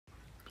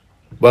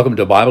Welcome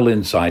to Bible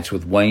Insights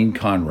with Wayne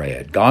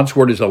Conrad. God's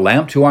Word is a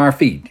lamp to our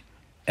feet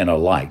and a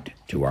light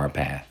to our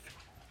path.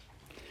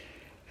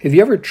 Have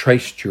you ever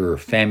traced your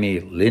family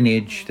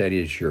lineage, that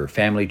is, your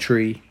family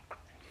tree?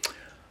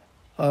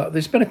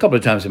 There's been a couple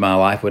of times in my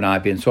life when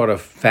I've been sort of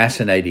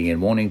fascinating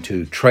in wanting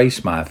to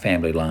trace my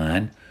family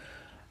line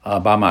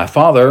by my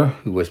father,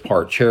 who was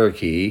part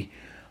Cherokee,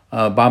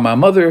 by my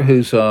mother,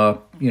 who's,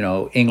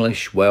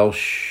 English,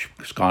 Welsh,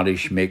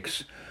 Scottish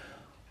mix,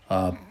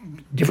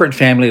 different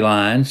family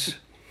lines.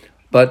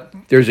 But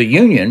there's a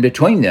union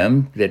between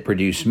them that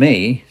produced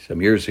me some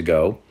years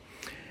ago.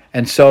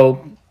 And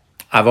so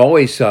I've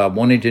always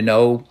wanted to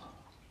know,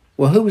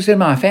 well, who was in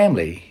my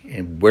family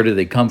and where did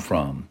they come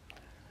from?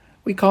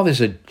 We call this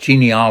a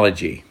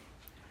genealogy.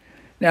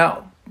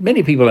 Now,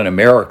 many people in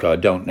America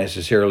don't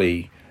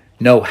necessarily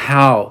know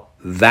how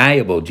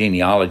valuable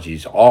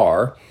genealogies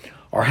are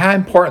or how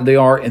important they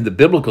are in the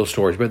biblical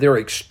stories, but they're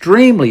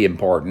extremely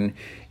important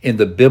in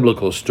the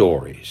biblical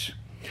stories.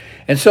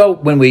 And so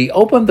when we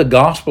open the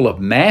Gospel of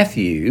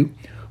Matthew,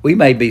 we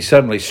may be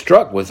suddenly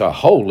struck with a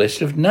whole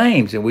list of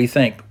names, and we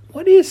think,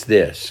 what is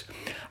this?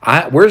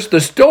 Where's the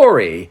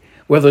story?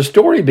 Well, the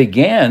story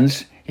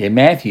begins in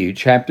Matthew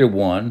chapter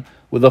 1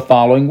 with the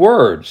following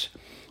words: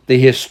 the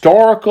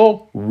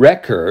historical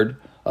record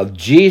of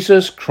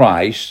Jesus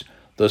Christ,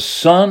 the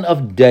son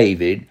of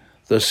David,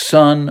 the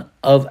son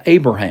of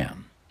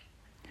Abraham.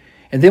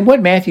 And then what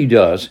Matthew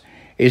does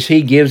is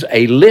he gives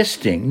a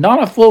listing,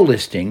 not a full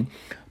listing,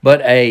 but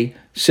a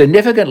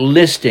significant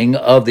listing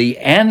of the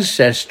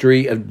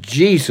ancestry of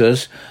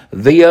Jesus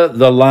via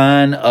the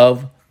line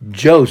of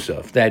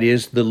Joseph, that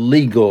is the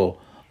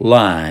legal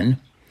line.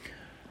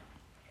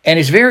 And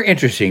it's very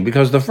interesting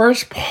because the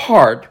first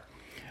part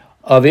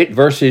of it,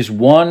 verses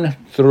 1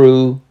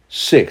 through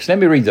 6, let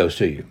me read those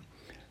to you.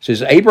 It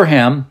says,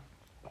 Abraham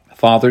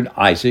fathered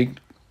Isaac,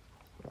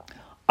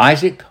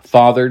 Isaac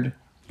fathered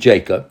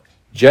Jacob,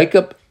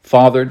 Jacob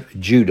fathered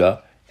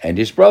Judah and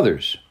his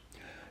brothers.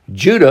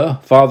 Judah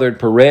fathered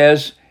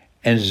Perez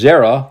and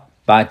Zerah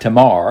by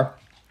Tamar.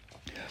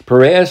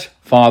 Perez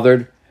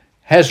fathered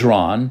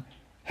Hezron.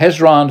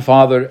 Hezron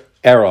fathered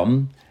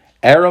Aram.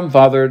 Aram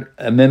fathered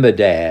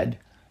Amminadab.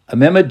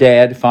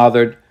 Amminadab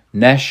fathered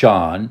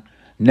Nahshon.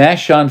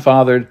 Nahshon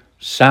fathered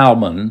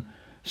Salmon.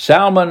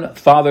 Salmon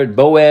fathered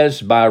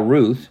Boaz by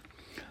Ruth.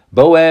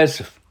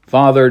 Boaz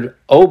fathered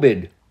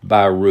Obed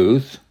by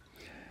Ruth.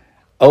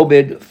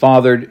 Obed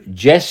fathered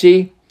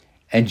Jesse,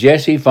 and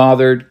Jesse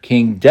fathered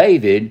King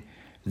David.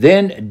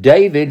 Then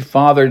David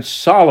fathered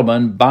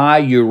Solomon by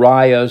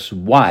Uriah's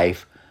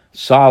wife.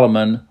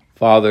 Solomon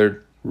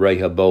fathered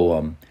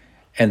Rehoboam.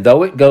 And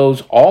though it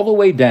goes all the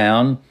way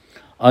down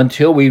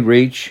until we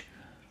reach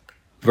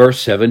verse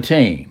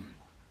 17.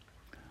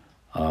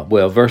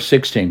 Verse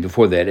 16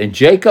 before that. And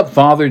Jacob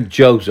fathered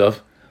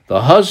Joseph,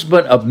 the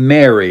husband of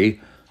Mary,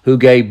 who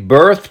gave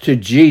birth to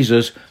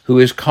Jesus, who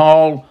is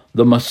called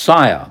the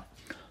Messiah.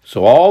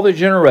 So all the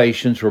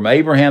generations from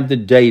Abraham to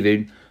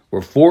David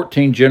were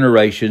 14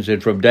 generations,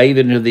 and from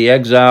David into the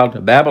exile to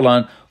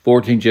Babylon,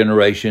 14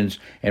 generations,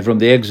 and from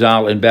the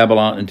exile in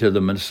Babylon into the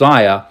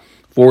Messiah,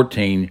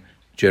 14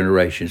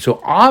 generations.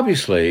 So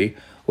obviously,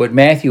 what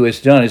Matthew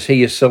has done is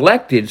he has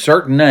selected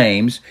certain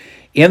names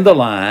in the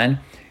line.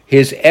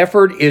 His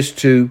effort is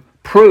to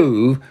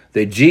prove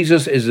that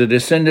Jesus is a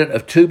descendant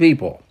of two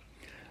people,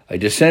 a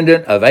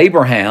descendant of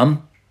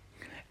Abraham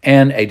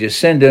and a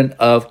descendant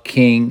of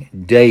King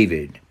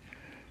David.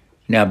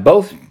 Now,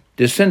 both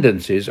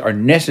descendancies are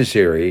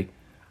necessary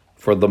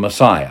for the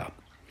Messiah.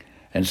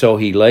 And so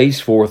he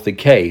lays forth the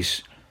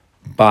case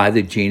by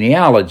the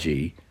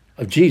genealogy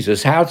of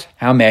Jesus.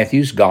 How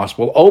Matthew's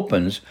gospel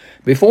opens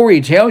before he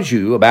tells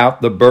you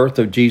about the birth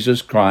of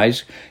Jesus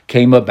Christ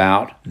came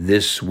about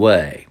this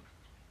way.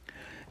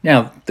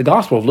 Now, the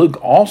Gospel of Luke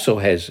also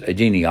has a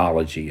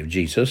genealogy of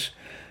Jesus.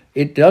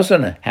 It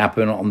doesn't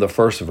happen on the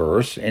first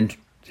verse, and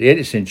it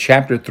is in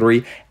chapter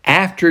 3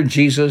 after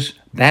Jesus'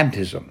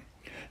 baptism.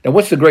 Now,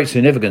 what's the great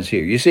significance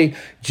here? You see,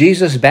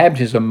 Jesus'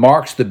 baptism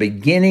marks the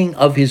beginning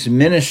of his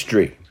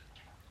ministry.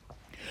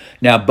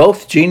 Now,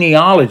 both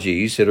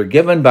genealogies that are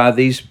given by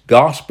these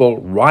gospel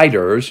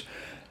writers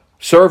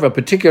serve a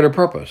particular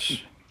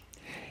purpose.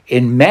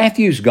 In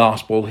Matthew's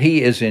gospel,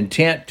 he is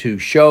intent to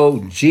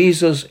show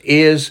Jesus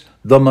is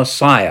the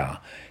Messiah.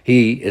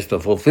 He is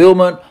the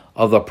fulfillment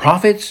of the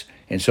prophets,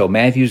 and so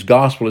Matthew's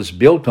gospel is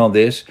built on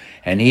this,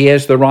 and he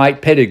has the right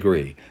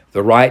pedigree,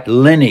 the right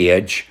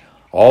lineage,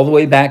 all the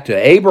way back to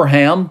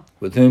Abraham,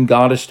 with whom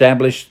God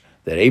established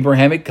that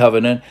Abrahamic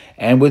covenant,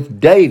 and with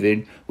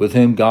David, with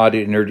whom God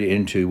entered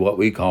into what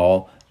we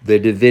call the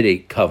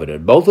Davidic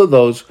covenant. Both of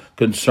those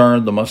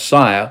concern the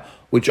Messiah,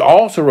 which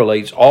also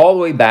relates all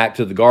the way back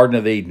to the Garden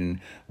of Eden,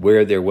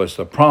 where there was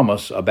the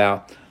promise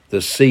about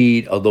the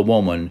seed of the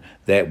woman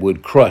that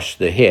would crush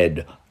the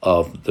head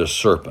of the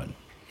serpent.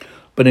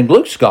 But in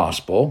Luke's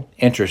gospel,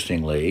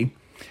 interestingly,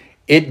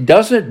 it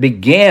doesn't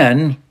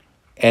begin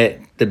at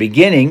the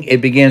beginning.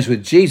 It begins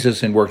with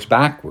Jesus and works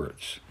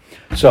backwards.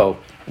 So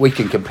we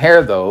can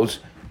compare those.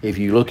 If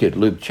you look at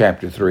Luke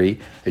chapter 3,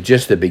 at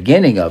just the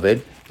beginning of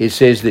it, it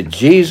says that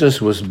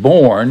Jesus was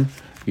born,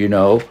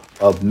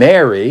 of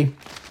Mary,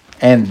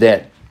 and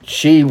that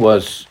she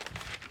was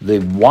the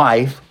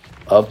wife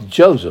of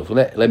Joseph.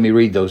 Let me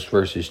read those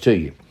verses to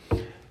you.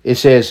 It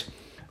says,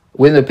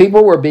 when the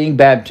people were being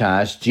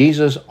baptized,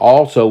 Jesus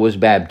also was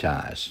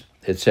baptized,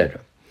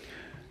 etc.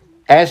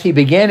 As he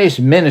began his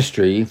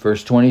ministry,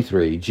 verse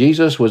 23,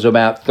 Jesus was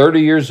about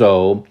 30 years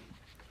old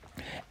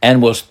and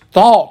was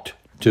thought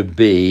to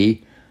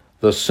be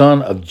the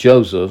son of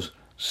Joseph,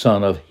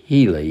 son of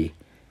Heli,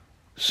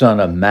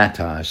 son of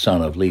Mattai,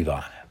 son of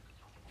Levi.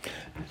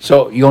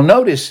 So you'll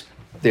notice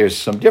there's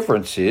some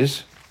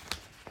differences,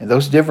 and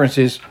those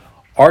differences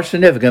are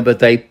significant, but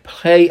they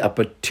play a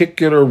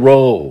particular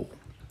role.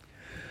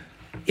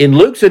 In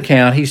Luke's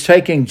account, he's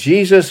taking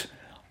Jesus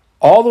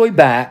all the way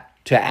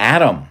back to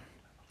Adam.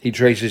 He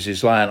traces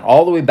his line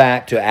all the way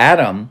back to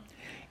Adam.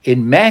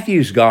 In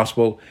Matthew's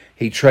gospel,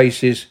 he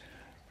traces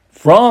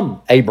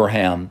from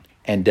Abraham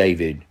and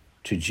David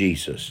to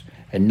Jesus.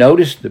 And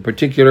notice the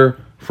particular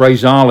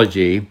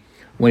phraseology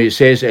when it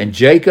says, and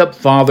Jacob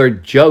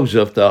fathered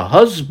Joseph, the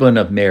husband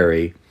of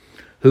Mary,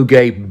 who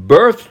gave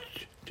birth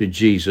to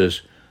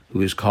Jesus,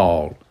 who is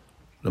called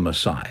the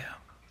Messiah.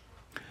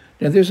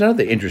 Now, there's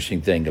another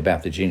interesting thing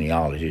about the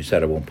genealogies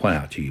that I will point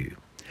out to you.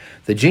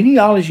 The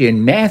genealogy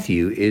in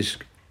Matthew is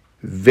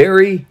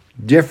very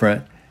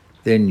different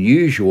than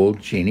usual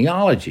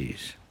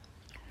genealogies.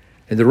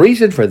 And the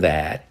reason for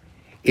that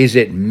is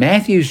that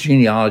Matthew's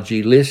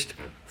genealogy lists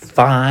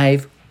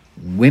 5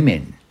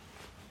 women.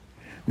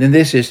 Then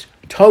this is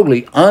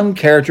totally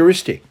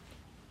uncharacteristic.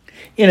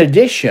 In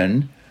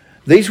addition,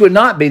 these would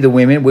not be the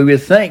women we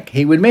would think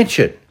he would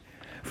mention.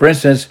 For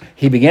instance,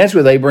 he begins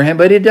with Abraham,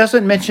 but he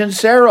doesn't mention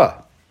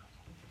Sarah.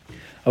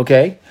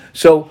 Okay?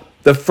 So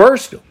the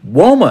first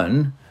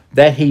woman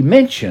that he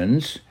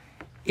mentions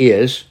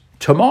is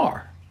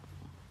Tamar.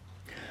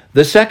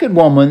 The second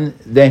woman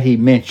that he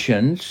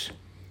mentions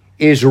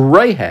is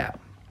Rahab.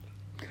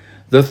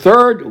 The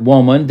third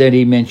woman that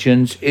he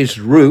mentions is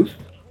Ruth.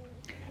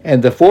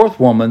 And the fourth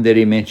woman that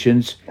he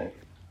mentions,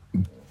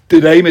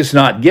 the name is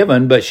not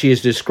given, but she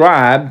is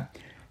described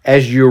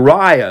as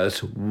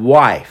Uriah's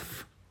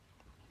wife.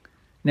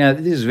 Now,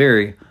 this is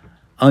very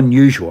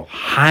unusual,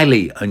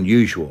 highly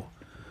unusual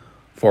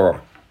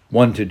for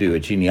one to do a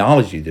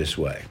genealogy this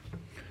way.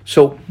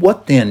 So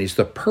what then is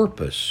the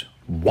purpose?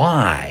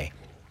 Why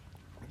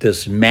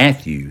does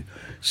Matthew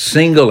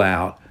single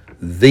out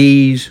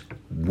these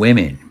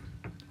women?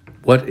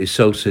 What is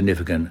so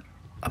significant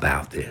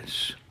about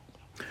this?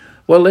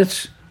 Well,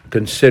 let's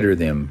consider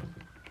them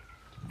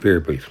very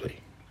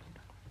briefly.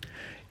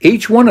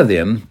 Each one of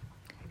them,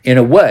 in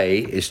a way,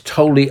 is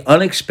totally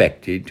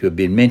unexpected to have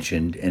been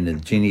mentioned in the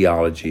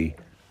genealogy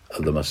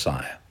of the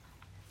Messiah.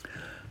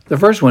 The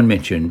first one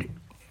mentioned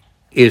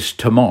is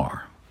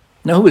Tamar.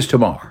 Now, who is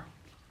Tamar?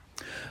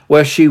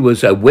 Well, she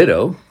was a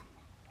widow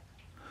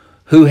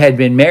who had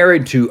been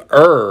married to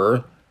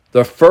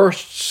the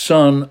first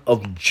son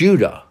of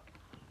Judah.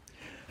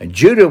 And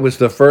Judah was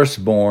the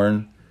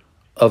firstborn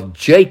of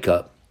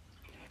Jacob,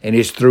 and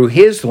it's through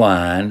his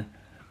line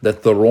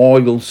that the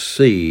royal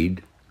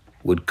seed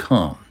would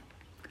come,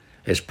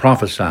 as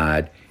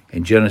prophesied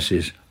in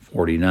Genesis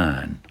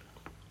 49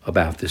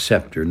 about the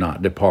scepter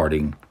not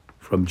departing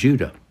from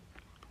Judah.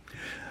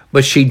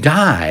 But she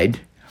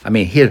died,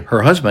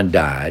 her husband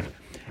died,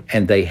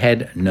 and they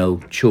had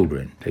no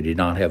children. They did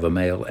not have a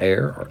male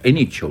heir or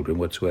any children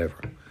whatsoever.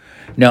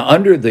 Now,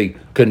 under the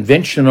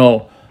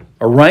conventional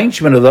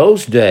arrangement of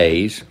those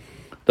days,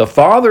 the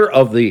father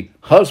of the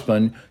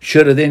husband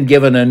should have then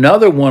given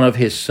another one of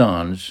his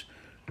sons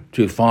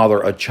to father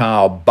a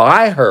child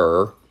by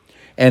her,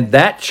 and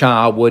that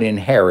child would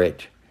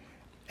inherit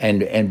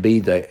and be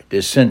the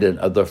descendant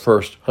of the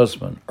first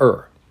husband,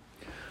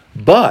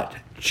 But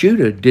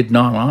Judah did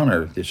not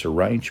honor this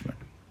arrangement.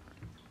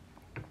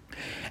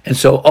 And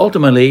so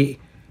ultimately,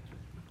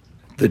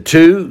 the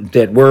two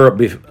that were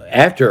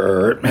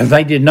after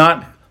they did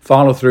not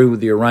follow through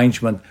with the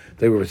arrangement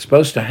they were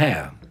supposed to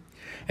have.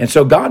 And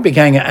so God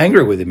became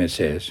angry with him, it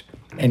says,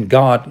 and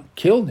God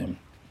killed him.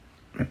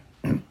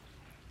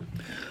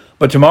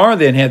 But Tamar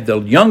then had the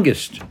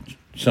youngest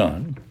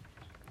son.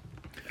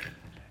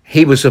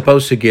 He was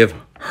supposed to give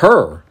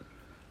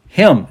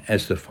him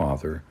as the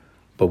father,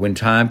 but when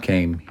time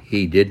came,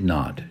 he did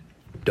not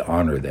to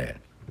honor that.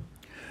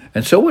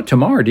 And so what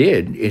Tamar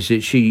did is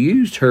that she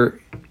used her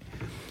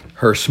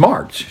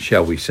smarts,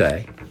 shall we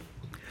say,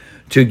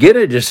 to get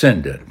a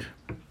descendant.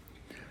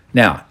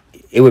 Now,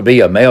 it would be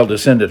a male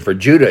descendant for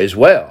Judah as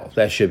well.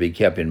 That should be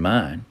kept in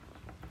mind.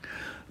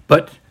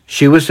 But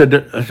she was a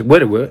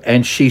widower,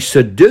 and she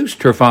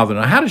seduced her father.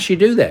 Now, how does she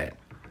do that?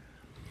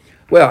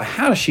 Well,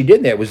 how she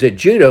did that was that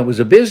Judah was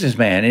a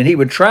businessman, and he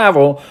would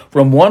travel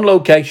from one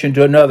location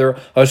to another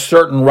a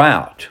certain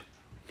route.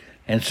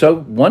 And so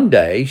one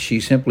day, she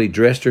simply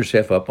dressed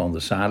herself up on the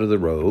side of the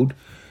road,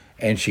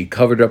 and she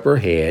covered up her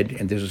head,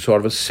 and this was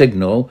sort of a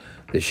signal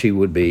that she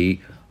would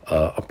be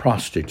a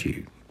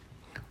prostitute.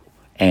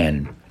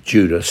 And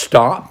Judah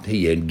stopped.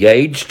 He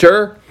engaged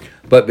her.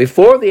 But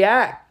before the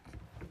act,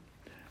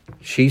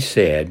 she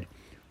said,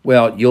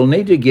 Well, you'll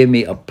need to give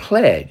me a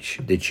pledge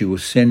that you will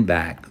send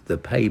back the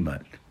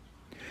payment.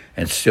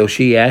 And so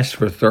she asked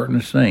for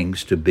certain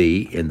things to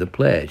be in the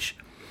pledge.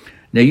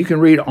 Now, you can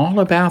read all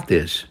about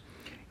this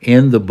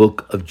in the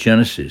book of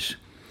Genesis.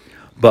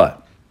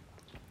 But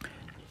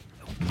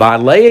by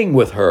laying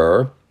with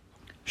her,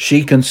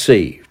 she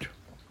conceived.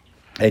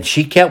 And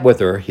she kept with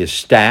her his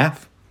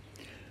staff,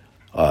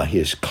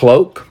 his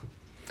cloak,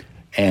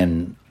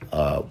 and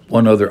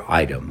one other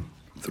item.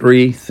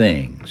 3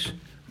 things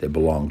that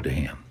belonged to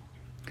him.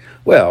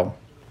 Well,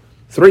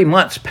 3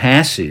 months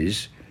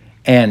passes,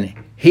 and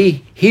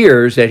he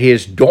hears that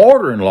his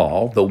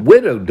daughter-in-law, the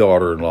widowed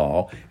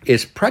daughter-in-law,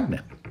 is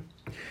pregnant.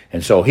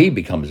 And so he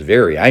becomes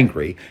very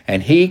angry,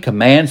 and he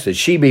commands that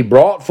she be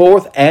brought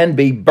forth and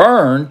be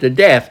burned to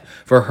death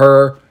for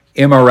her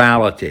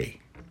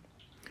immorality.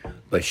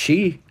 But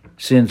she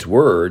sends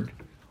word,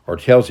 or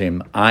tells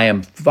him, I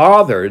am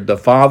fathered, the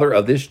father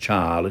of this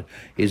child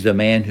is the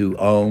man who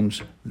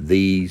owns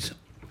these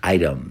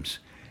items.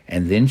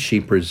 And then she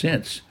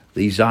presents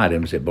these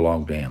items that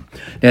belong to him.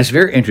 Now, it's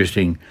very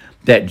interesting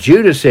that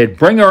Judah said,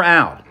 bring her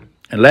out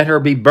and let her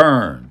be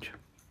burned.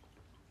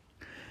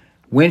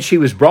 When she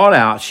was brought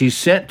out, she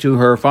sent to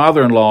her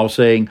father-in-law,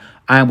 saying,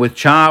 I am with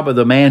child of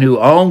the man who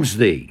owns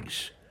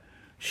these.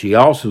 She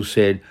also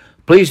said,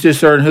 please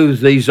discern who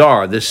these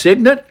are. The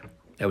signet,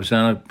 that was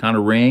on a kind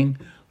of ring,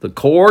 the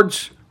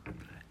cords,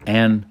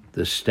 and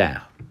the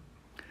staff.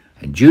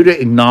 And Judah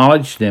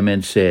acknowledged them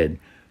and said,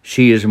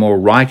 she is more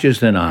righteous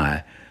than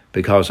I,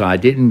 because I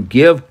didn't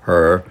give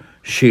her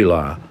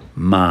Shelah,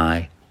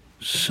 my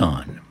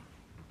son.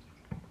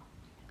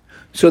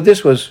 So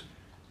this was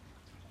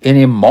an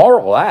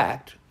immoral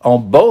act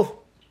on both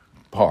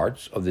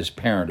parts of this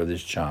parent of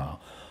this child.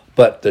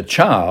 But the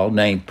child,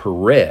 named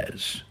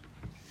Perez,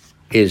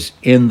 is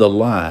in the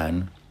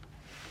line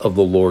of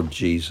the Lord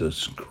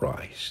Jesus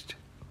Christ.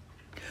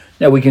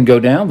 Now we can go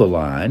down the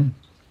line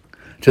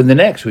to the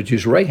next, which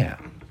is Rahab.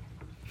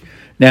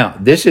 Now,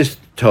 this is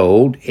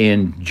told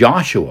in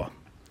Joshua.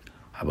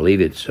 I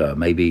believe it's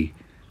maybe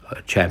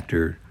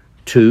chapter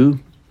 2,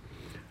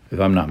 if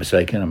I'm not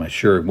mistaken. I'm not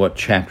sure what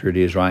chapter it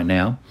is right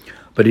now.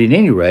 But at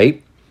any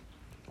rate,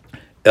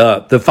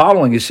 the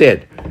following is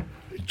said.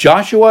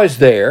 Joshua is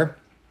there,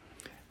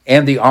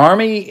 and the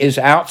army is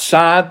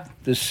outside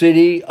the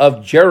city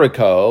of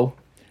Jericho,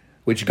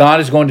 which God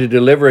is going to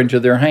deliver into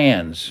their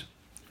hands.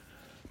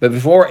 But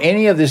before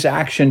any of this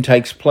action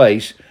takes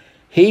place,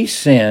 he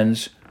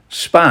sends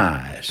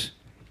spies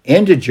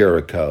into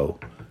Jericho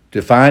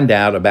to find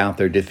out about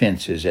their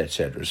defenses,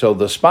 etc. So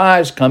the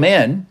spies come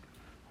in,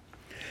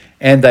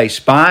 and they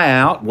spy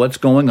out what's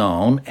going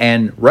on,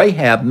 and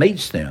Rahab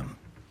meets them,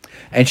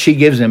 and she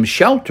gives them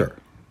shelter.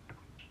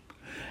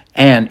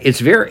 And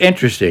it's very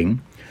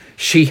interesting.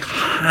 She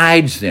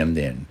hides them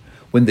then.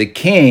 When the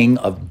king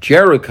of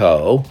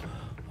Jericho,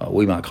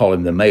 we might call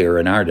him the mayor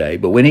in our day,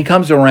 but when he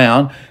comes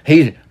around,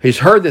 he's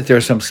heard that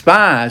there's some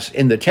spies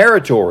in the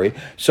territory,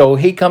 so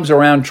he comes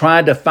around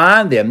trying to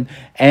find them,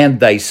 and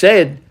they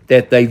said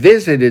that they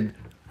visited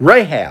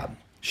Rahab.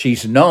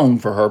 She's known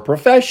for her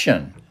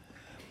profession.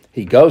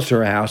 He goes to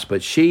her house,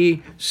 but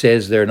she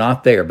says they're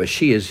not there, but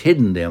she has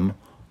hidden them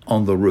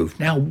on the roof.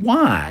 Now,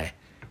 why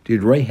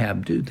did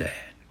Rahab do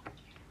that?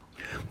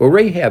 Well,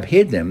 Rahab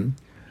hid them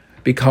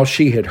because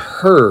she had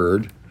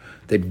heard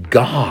that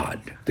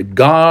God, the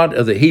God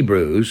of the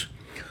Hebrews,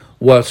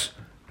 was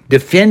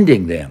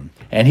defending them.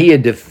 And he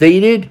had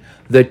defeated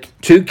the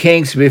 2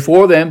 kings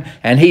before them,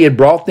 and he had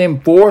brought them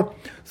forth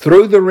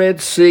through the Red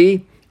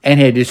Sea and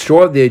had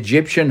destroyed the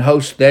Egyptian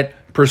host that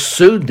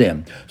pursued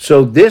them.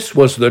 So this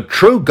was the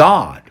true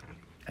God.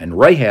 And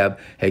Rahab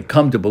had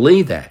come to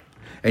believe that.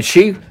 And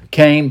she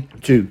came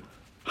to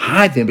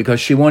hide them because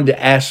she wanted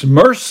to ask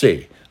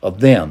mercy of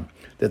them,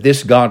 that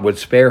this God would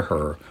spare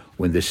her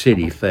when the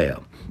city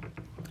fell.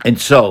 And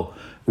so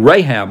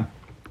Rahab,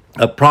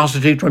 a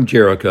prostitute from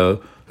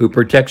Jericho, who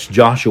protects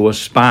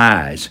Joshua's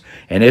spies,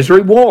 and as a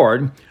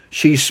reward,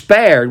 she's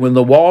spared when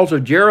the walls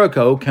of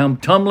Jericho come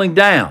tumbling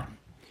down.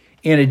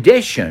 In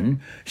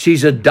addition,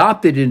 she's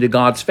adopted into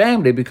God's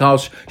family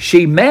because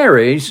she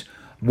marries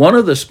one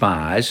of the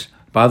spies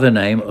by the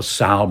name of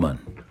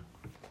Salmon.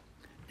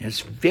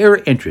 It's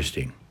very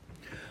interesting.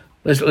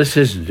 Let's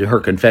listen to her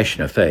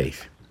confession of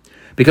faith,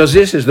 because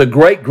this is the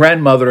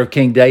great-grandmother of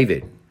King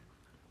David.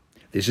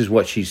 This is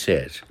what she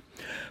says.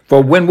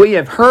 For when we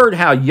have heard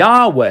how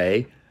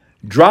Yahweh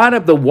dried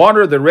up the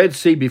water of the Red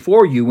Sea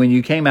before you when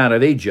you came out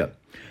of Egypt,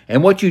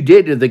 and what you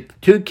did to the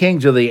 2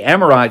 kings of the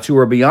Amorites who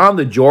were beyond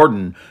the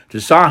Jordan, to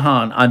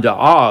Sihon and to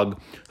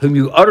Og, whom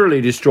you utterly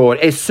destroyed,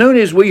 as soon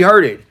as we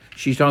heard it,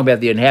 she's talking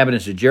about the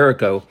inhabitants of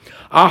Jericho,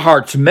 our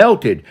hearts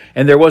melted,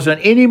 and there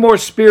wasn't any more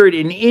spirit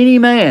in any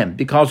man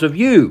because of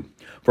you.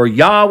 For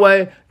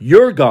Yahweh,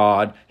 your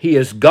God, he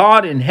is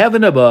God in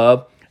heaven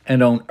above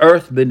and on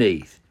earth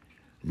beneath.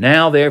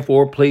 Now,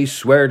 therefore, please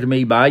swear to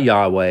me by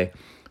Yahweh,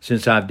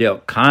 since I've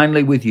dealt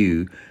kindly with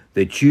you,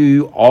 that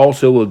you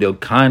also will deal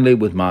kindly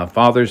with my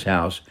father's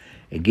house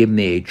and give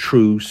me a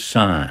true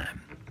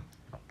sign.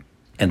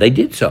 And they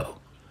did so.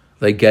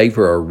 They gave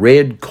her a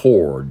red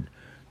cord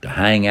to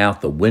hang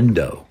out the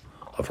window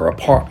of her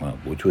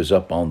apartment, which was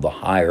up on the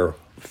higher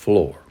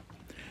floor.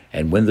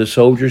 And when the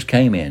soldiers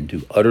came in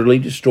to utterly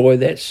destroy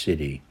that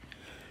city,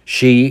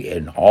 she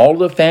and all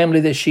the family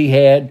that she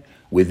had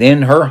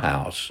within her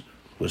house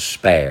was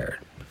spared,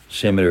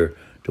 similar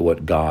to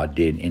what God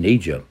did in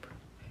Egypt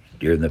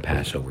during the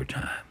Passover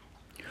time.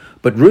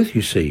 But Ruth,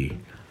 you see,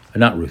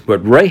 not Ruth,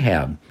 but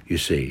Rahab, you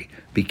see,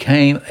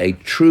 became a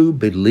true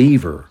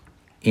believer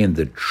in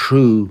the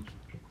true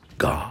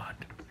God.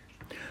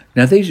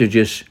 Now, these are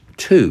just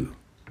two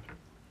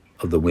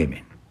of the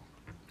women.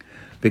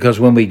 Because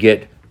when we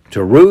get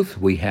to Ruth,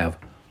 we have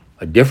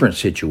a different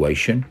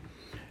situation.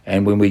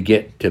 And when we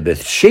get to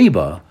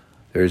Bathsheba,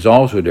 there's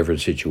also a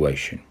different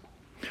situation.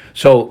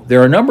 So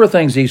there are a number of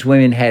things these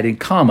women had in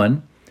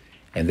common,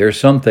 and there are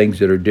some things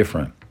that are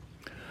different.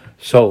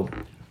 So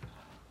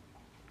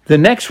the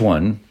next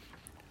one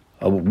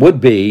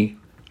would be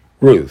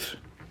Ruth.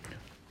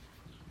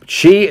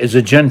 She is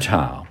a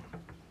Gentile.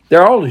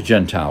 They're all a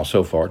Gentile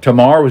so far.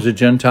 Tamar was a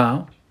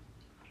Gentile.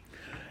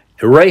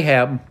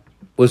 Rahab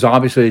was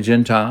obviously a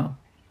Gentile.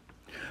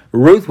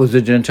 Ruth was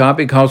a Gentile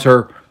because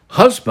her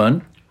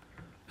husband,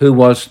 who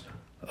was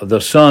the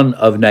son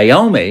of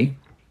Naomi,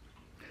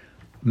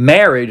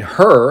 married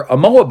her a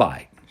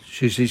Moabite.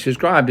 She's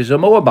described as a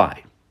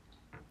Moabite.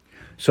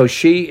 So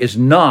she is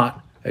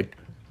not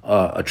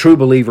a true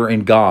believer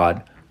in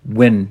God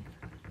when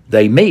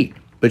they meet,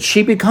 but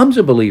she becomes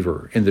a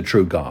believer in the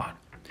true God.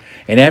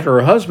 And after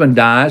her husband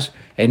dies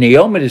and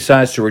Naomi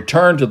decides to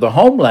return to the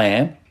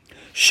homeland,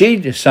 she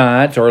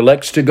decides or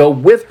elects to go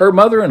with her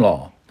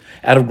mother-in-law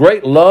out of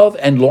great love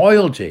and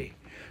loyalty.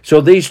 So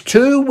these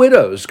two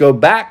widows go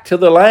back to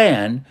the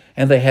land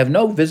and they have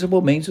no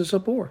visible means of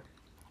support.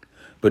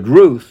 But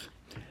Ruth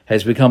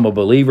has become a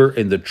believer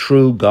in the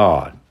true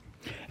God.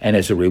 And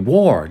as a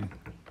reward,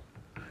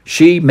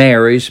 she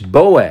marries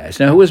Boaz.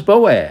 Now, who is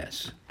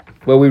Boaz?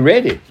 Well, we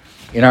read it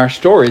in our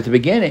story at the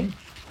beginning.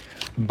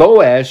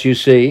 Boaz, you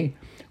see,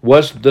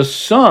 was the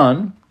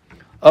son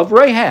of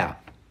Rahab.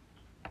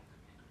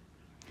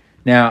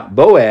 Now,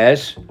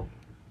 Boaz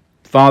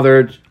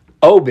fathered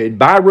Obed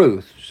by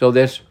Ruth. So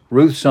that's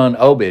Ruth's son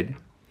Obed.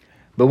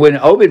 But when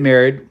Obed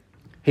married,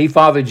 he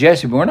fathered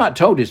Jesse. But we're not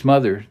told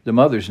the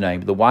mother's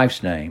name, the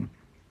wife's name.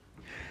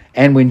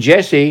 And when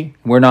Jesse,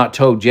 we're not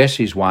told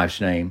Jesse's wife's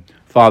name,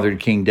 fathered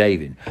King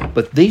David.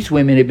 But these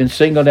women have been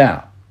singled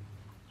out.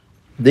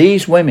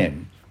 These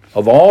women,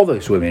 of all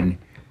those women,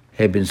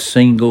 have been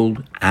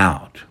singled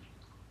out.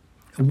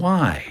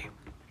 Why?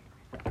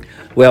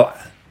 Well,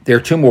 there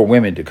are two more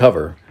women to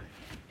cover,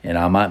 and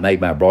I might make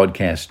my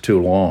broadcast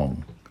too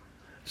long.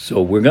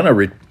 So we're going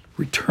to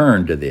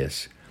return to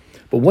this.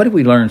 But what have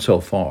we learned so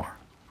far?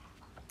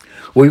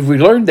 We've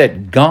learned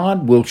that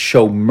God will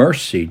show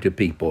mercy to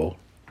people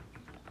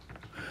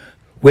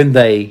when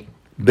they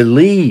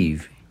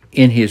believe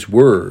in His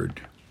Word.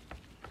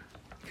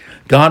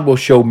 God will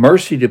show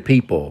mercy to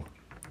people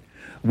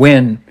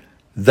when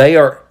they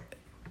are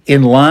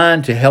in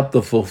line to help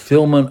the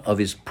fulfillment of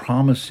His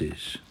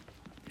promises.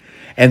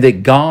 And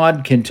that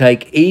God can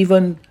take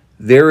even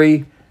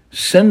very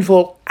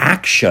sinful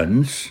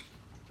actions,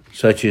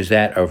 such as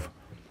that of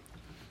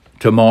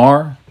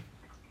Tamar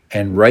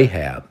and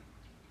Rahab,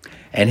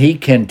 and He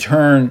can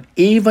turn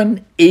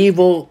even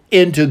evil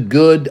into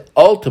good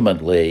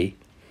ultimately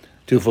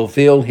to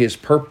fulfill His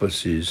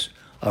purposes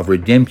of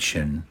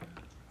redemption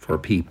for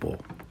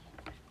people.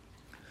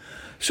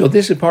 So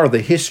this is part of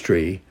the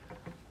history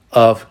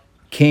of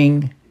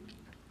King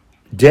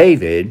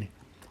David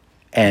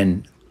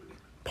and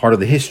part of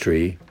the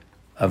history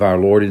of our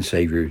Lord and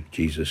Savior,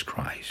 Jesus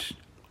Christ.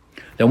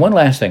 Now, one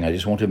last thing I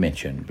just want to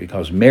mention,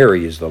 because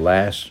Mary is the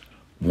last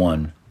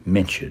one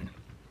mentioned.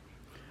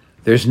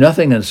 There's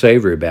nothing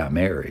unsavory about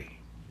Mary.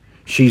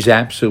 She's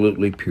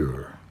absolutely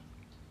pure.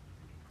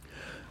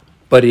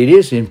 But it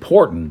is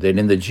important that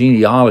in the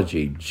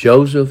genealogy,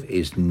 Joseph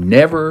is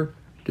never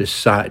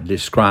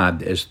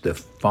described as the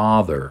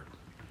father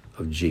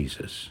of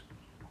Jesus.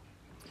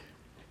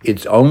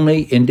 It's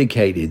only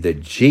indicated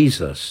that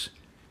Jesus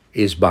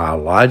is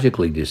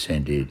biologically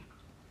descended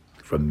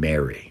from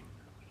Mary.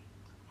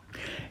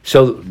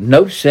 So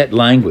notice that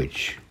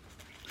language.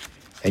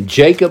 And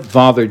Jacob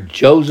fathered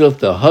Joseph,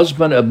 the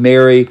husband of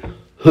Mary,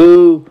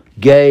 who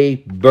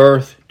gave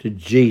birth to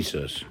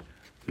Jesus,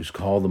 who's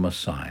called the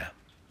Messiah.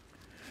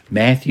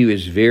 Matthew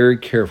is very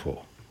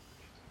careful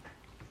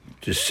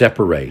to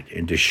separate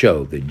and to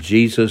show that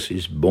Jesus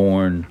is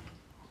born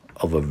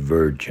of a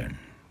virgin.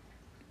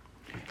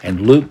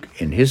 And Luke,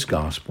 in his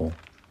gospel,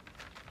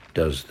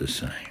 does the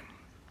same.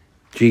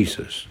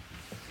 Jesus,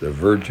 the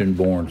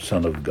virgin-born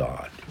Son of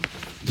God.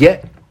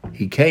 Yet,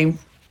 he came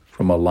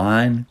from a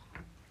line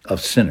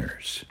of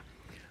sinners,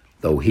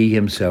 though he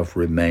himself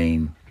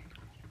remained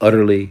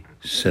utterly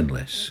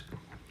sinless,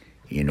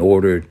 in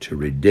order to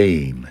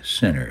redeem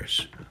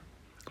sinners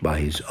by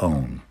his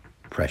own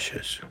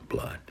precious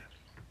blood.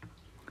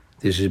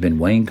 This has been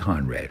Wayne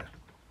Conrad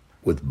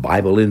with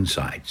Bible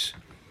Insights.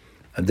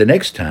 And the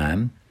next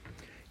time,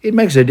 it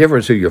makes a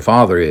difference who your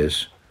father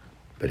is,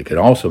 but it can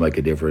also make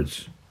a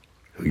difference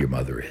who your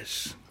mother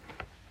is.